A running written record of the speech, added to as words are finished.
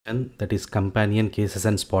And that is companion cases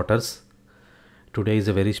and spotters. Today is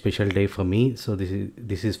a very special day for me. So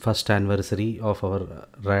this is first anniversary of our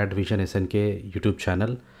Rad Vision SNK YouTube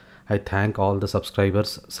channel. I thank all the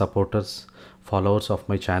subscribers, supporters, followers of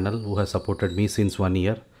my channel who have supported me since 1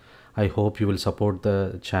 year. I hope you will support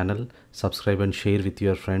the channel, subscribe and share with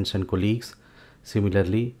your friends and colleagues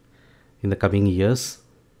similarly in the coming years.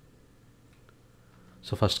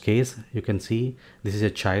 So first case, you can see this is a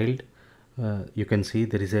child. You can see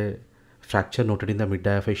there is a fracture noted in the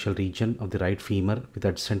mid-diaphyseal region of the right femur with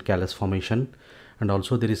adjacent callus formation, and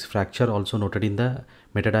also there is fracture also noted in the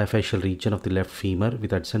metadiaphyseal region of the left femur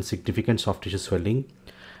with adjacent significant soft tissue swelling.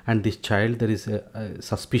 And this child, there is a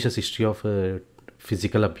suspicious history of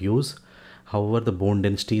physical abuse. However, the bone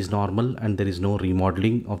density is normal and there is no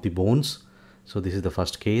remodeling of the bones. So this is the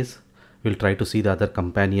first case. We'll try to see the other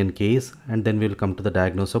companion case and then we'll come to the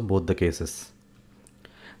diagnosis of both the cases.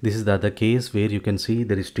 This is the other case where you can see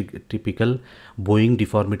there is typical bowing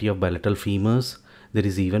deformity of bilateral femurs. There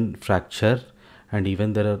is even fracture and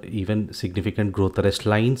even there are even significant growth arrest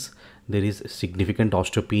lines. There is significant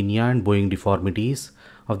osteopenia and bowing deformities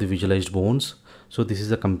of the visualized bones. So this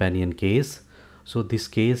is a companion case. So this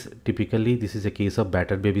case, typically this is a case of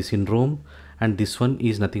battered baby syndrome, and this one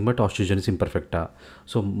is nothing but osteogenesis imperfecta.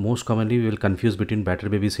 So most commonly we will confuse between battered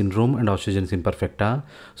baby syndrome and osteogenesis imperfecta.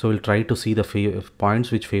 So we'll try to see the points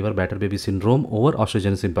which favor battered baby syndrome over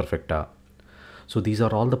osteogenesis imperfecta. So these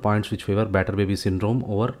are all the points which favor battered baby syndrome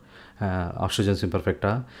over osteogenesis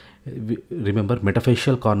imperfecta. Remember,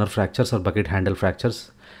 metaphyseal corner fractures or bucket handle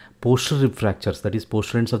fractures, posterior rib fractures, that is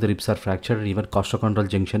posterior ends of the ribs are fractured, and even costochondral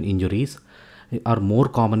junction injuries are more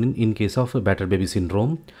common in case of battered baby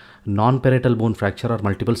syndrome. Non-parietal bone fracture or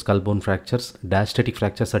multiple skull bone fractures, diastatic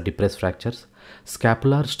fractures or depressed fractures,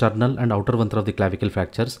 scapular, sternal and outer ventral of the clavicle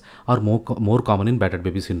fractures are more common in battered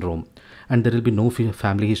baby syndrome. And there will be no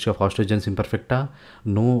family history of osteogenesis imperfecta,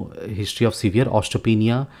 no history of severe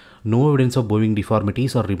osteopenia, no evidence of bowing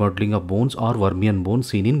deformities or remodeling of bones or vermian bones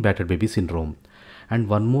seen in battered baby syndrome. And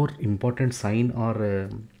one more important sign or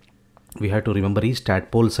we have to remember is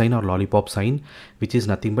tadpole sign or lollipop sign, which is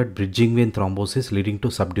nothing but bridging vein thrombosis leading to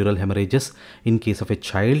subdural hemorrhages in case of a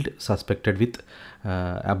child suspected with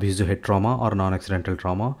abusive head trauma or non-accidental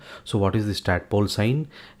trauma. So what is this tadpole sign?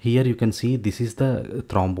 Here you can see this is the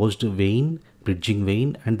thrombosed vein, bridging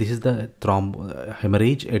vein, and this is the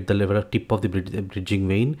hemorrhage at the level of tip of the bridging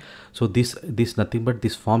vein. So this nothing but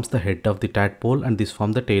this forms the head of the tadpole and this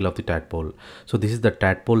forms the tail of the tadpole. So this is the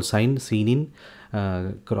tadpole sign seen in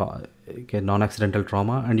non-accidental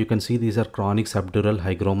trauma, and you can see these are chronic subdural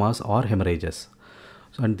hygromas or hemorrhages.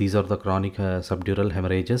 So, and these are the chronic subdural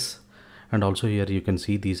hemorrhages, and also here you can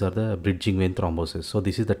see these are the bridging vein thrombosis. So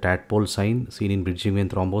this is the tadpole sign seen in bridging vein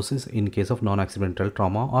thrombosis in case of non-accidental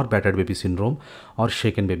trauma or battered baby syndrome or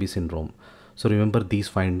shaken baby syndrome. So remember these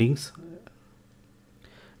findings.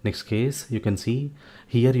 Next case, you can see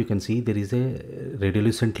here, you can see there is a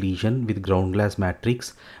radiolucent lesion with ground glass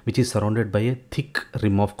matrix which is surrounded by a thick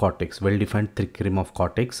rim of cortex, well defined thick rim of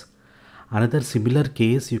cortex. Another similar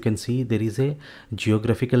case, you can see there is a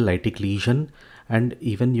geographical lytic lesion, and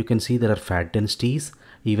even you can see there are fat densities,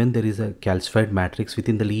 even there is a calcified matrix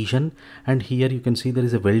within the lesion, and here you can see there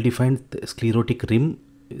is a well defined sclerotic rim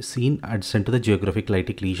seen adjacent to the geographic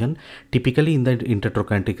lytic lesion, typically in the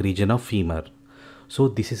intertrochanteric region of femur. So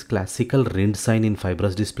this is classical Rind sign in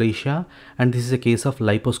fibrous dysplasia, and this is a case of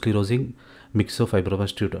liposclerosing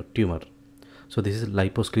myxofibrous tumor. So this is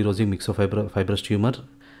liposclerosing myxofibrous tumor,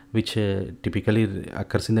 which typically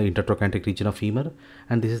occurs in the intertrochanteric region of femur,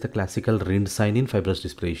 and this is the classical Rind sign in fibrous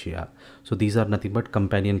dysplasia. So these are nothing but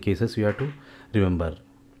companion cases you have to remember.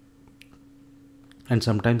 And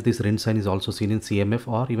sometimes this Rind sign is also seen in CMF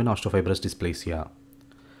or even osteofibrous dysplasia.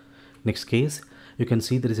 Next case, you can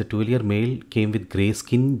see there is a 12-year male came with gray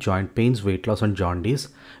skin, joint pains, weight loss and jaundice.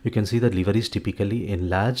 You can see the liver is typically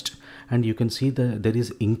enlarged, and you can see there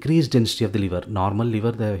is increased density of the liver. Normal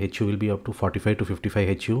liver, the HU will be up to 45 to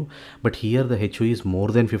 55 HU, but here the HU is more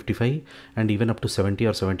than 55 and even up to 70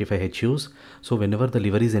 or 75 HUs. So whenever the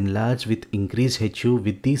liver is enlarged with increased HU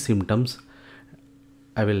with these symptoms,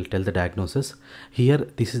 I will tell the diagnosis. Here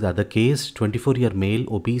this is the other case, 24-year male,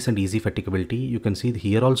 obese and easy fatigability. You can see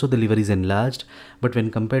here also the liver is enlarged, but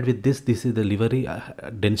when compared with this is the liver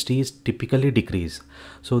density is typically decreased.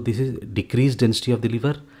 So this is decreased density of the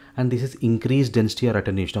liver, and this is increased density or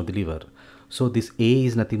attenuation of the liver. So this A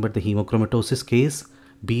is nothing but the hemochromatosis case,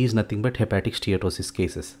 B is nothing but hepatic steatosis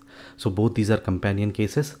cases. So both these are companion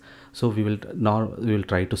cases. So we will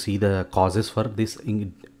try to see the causes for this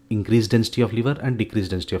increased density of liver and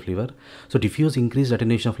decreased density of liver. So diffuse increased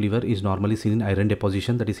attenuation of liver is normally seen in iron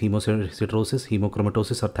deposition, that is hemochromatosis,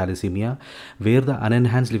 hemochromatosis or thalassemia, where the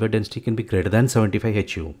unenhanced liver density can be greater than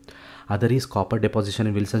 75 HU. Other is copper deposition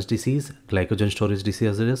in Wilson's disease, glycogen storage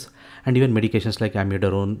diseases, and even medications like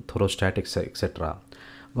amiodarone, thorostat, etc.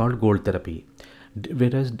 called gold therapy.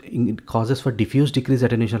 Whereas causes for diffuse decreased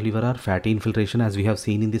attenuation of liver are fatty infiltration, as we have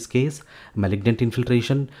seen in this case, malignant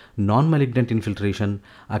infiltration, non-malignant infiltration,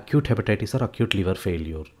 acute hepatitis or acute liver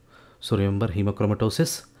failure. So remember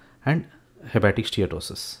hemochromatosis and hepatic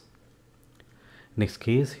steatosis. Next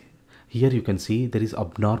case, here you can see there is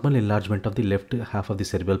abnormal enlargement of the left half of the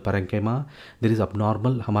cerebral parenchyma. There is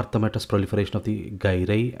abnormal hamartomatous proliferation of the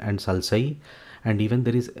gyri and sulci, and even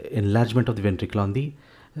there is enlargement of the ventricle on the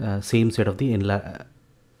same side of the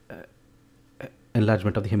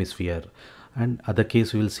enlargement of the hemisphere. And other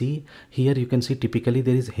case we will see here, you can see typically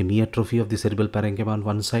there is hemiatrophy of the cerebral parenchyma on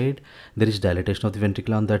one side, there is dilatation of the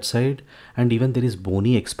ventricle on that side, and even there is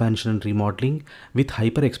bony expansion and remodeling with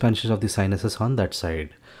hyper expansion of the sinuses on that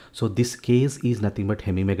side. So this case is nothing but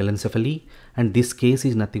hemimegalencephaly, and this case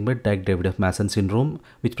is nothing but Dyke-Davidoff Masson syndrome,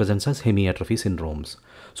 which presents as hemiatrophy syndromes.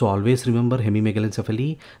 So always remember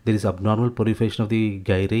hemimegalencephaly, there is abnormal proliferation of the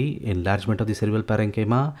gyri, enlargement of the cerebral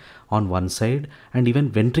parenchyma on one side, and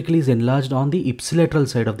even ventricle is enlarged on the ipsilateral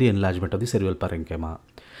side of the enlargement of the cerebral parenchyma.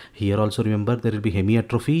 Here also remember there will be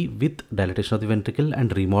hemiatrophy with dilatation of the ventricle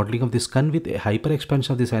and remodeling of the skin with hyper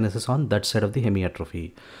expansion of the sinuses on that side of the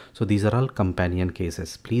hemiatrophy. So these are all companion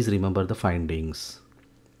cases. Please remember the findings.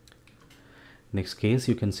 Next case,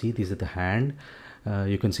 you can see this is the hand.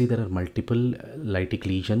 You can see there are multiple lytic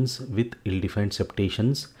lesions with ill-defined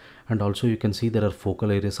septations, and also you can see there are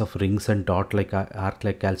focal areas of rings and dot like arc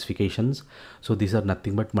like calcifications. So these are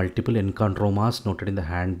nothing but multiple enchondromas noted in the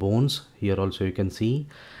hand bones. Here also you can see,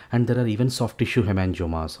 and there are even soft tissue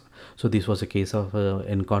hemangiomas. So this was a case of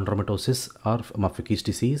enchondromatosis or Maffucci's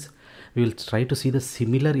disease. We will try to see the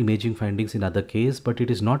similar imaging findings in other case, but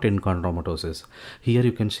it is not enchondromatosis. Here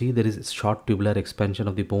you can see there is short tubular expansion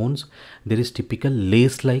of the bones. There is typical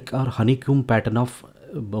lace-like or honeycomb pattern of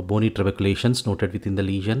bony trabeculations noted within the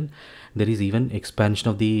lesion. There is even expansion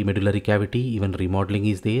of the medullary cavity, even remodeling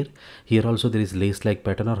is there. Here also there is lace-like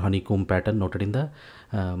pattern or honeycomb pattern noted in the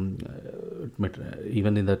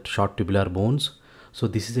even in the short tubular bones. So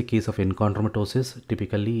this is a case of enchondromatosis,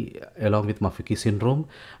 typically along with Maffucci syndrome,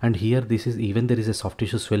 and here this is even there is a soft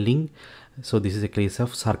tissue swelling. So this is a case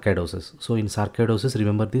of sarcoidosis. So in sarcoidosis,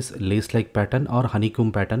 remember this lace-like pattern or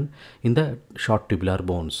honeycomb pattern in the short tubular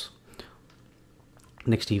bones.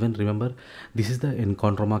 Next, even remember this is the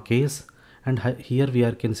enchondroma case, and here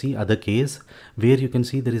we can see other case where you can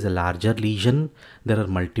see there is a larger lesion. There are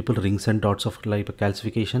multiple rings and dots of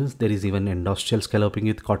calcifications. There is even endosteal scalloping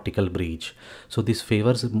with cortical breach. So this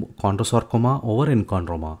favors chondrosarcoma over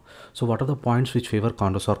enchondroma. So what are the points which favor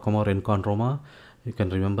chondrosarcoma or enchondroma? You can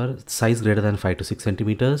remember size greater than 5 to 6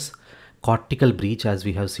 centimeters, cortical breach as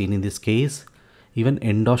we have seen in this case, even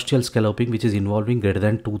endosteal scalloping which is involving greater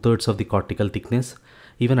than 2/3 of the cortical thickness,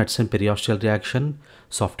 even adjacent periosteal reaction,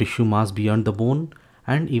 soft tissue mass beyond the bone,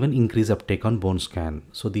 and even increased uptake on bone scan.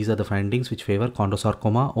 So these are the findings which favor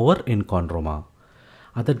chondrosarcoma over enchondroma.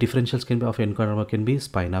 Other differentials of enchondroma can be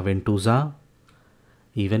spina ventosa,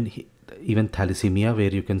 even thalassemia,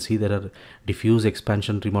 where you can see there are diffuse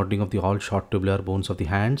expansion remodeling of the all short tubular bones of the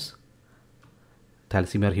hands,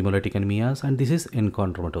 thalassemia or hemolytic anemias, and this is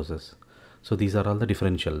enchondromatosis. So these are all the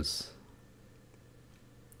differentials.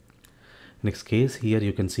 Next case, here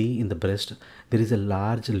you can see in the breast there is a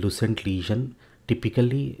large lucent lesion,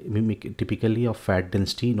 typically of fat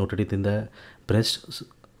density noted in the breast.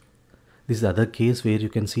 This is the other case where you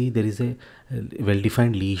can see there is a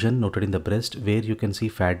well-defined lesion noted in the breast where you can see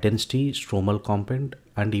fat density, stromal component,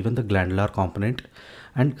 and even the glandular component,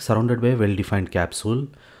 and surrounded by a well-defined capsule.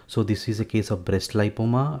 So this is a case of breast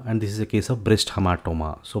lipoma, and this is a case of breast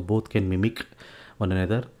hematoma. So both can mimic one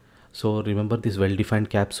another. So remember this well-defined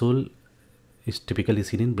capsule is typically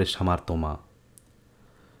seen in breast hematoma.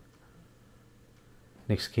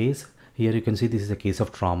 Next case, here you can see this is a case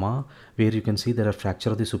of trauma where you can see there are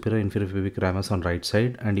fracture of the superior inferior pubic ramus on right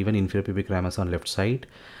side and even inferior pubic ramus on left side.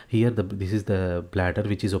 Here this is the bladder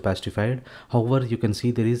which is opacified. However, you can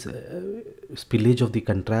see there is spillage of the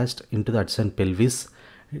contrast into the adjacent pelvis,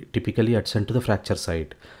 typically adjacent to the fracture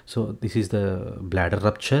site. So this is the bladder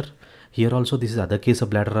rupture. Here also this is other case of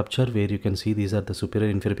bladder rupture where you can see these are the superior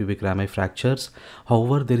inferior pubic rami fractures.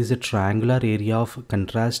 However, there is a triangular area of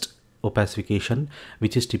contrast opacification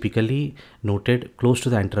which is typically noted close to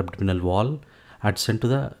the anterabdominal wall adjacent to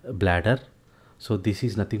the bladder. So this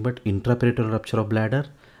is nothing but intraperitoneal rupture of bladder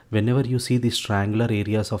Whenever you see these triangular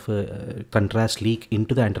areas of contrast leak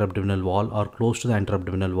into the anterabdominal wall or close to the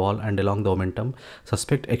anterabdominal wall and along the omentum,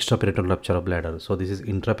 suspect extraperitoneal rupture of bladder. So this is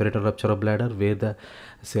intraperitoneal rupture of bladder, where the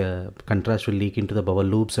contrast will leak into the bowel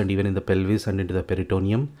loops and even in the pelvis and into the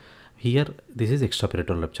peritoneum. Here this is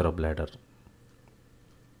extraperitoneal rupture of bladder.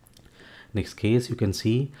 Next case, you can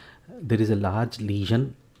see there is a large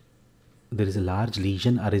lesion. There is a large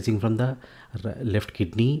lesion arising from the left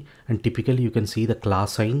kidney, and typically you can see the claw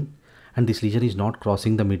sign, and this lesion is not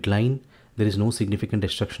crossing the midline. There is no significant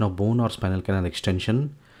destruction of bone or spinal canal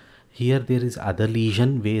extension. Here there is other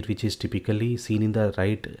lesion which is typically seen in the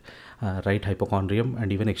right hypochondrium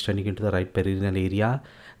and even extending into the right perineal area.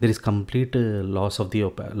 There is complete loss of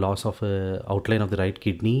outline of the right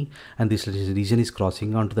kidney, and this lesion is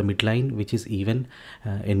crossing onto the midline, which is even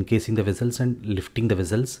encasing the vessels and lifting the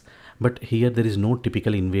vessels. But here there is no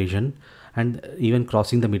typical invasion and even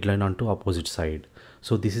crossing the midline onto opposite side.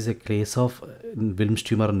 So this is a case of Wilms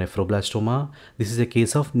tumor and nephroblastoma. This is a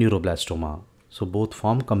case of neuroblastoma. So both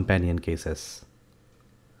form companion cases.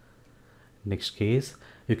 Next case,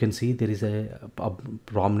 you can see there is a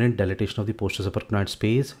prominent dilatation of the posterior suprachiasmatic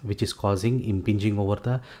space, which is causing impinging over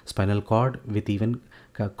the spinal cord with even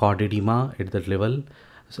cord edema at that level.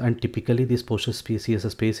 So, and typically this posterior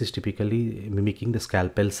CSS space is typically mimicking the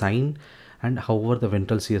scalpel sign, and however the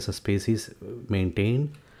ventral CSS space is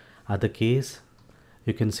maintained. Other case,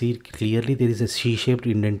 you can see clearly there is a C-shaped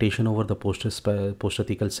indentation over the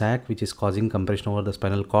posterior sac, which is causing compression over the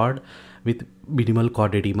spinal cord with minimal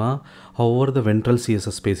cord edema. However, the ventral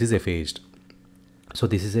CSS space is effaced. So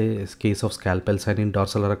this is a case of scalpel sign in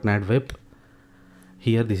dorsal arachnoid web.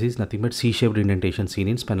 Here this is nothing but C-shaped indentation seen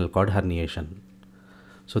in spinal cord herniation.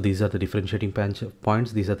 So these are the differentiating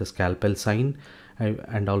points. These are the scalpel sign,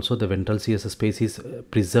 and also the ventral CSS space is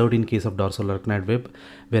preserved in case of dorsal arachnoid web,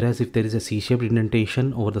 whereas if there is a C-shaped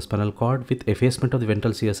indentation over the spinal cord with effacement of the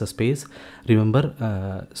ventral CSS space,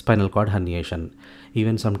 remember spinal cord herniation.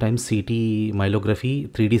 Even sometimes CT myelography,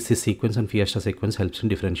 3D cyst sequence and Fiesta sequence helps in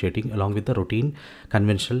differentiating along with the routine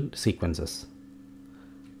conventional sequences.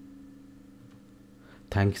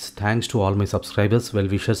 Thanks to all my subscribers,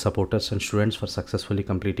 well-wishers, supporters and students for successfully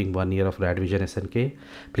completing 1 year of RadVision SNK.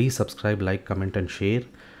 Please subscribe, like, comment and share,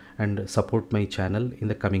 and support my channel in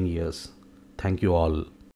the coming years. Thank you all.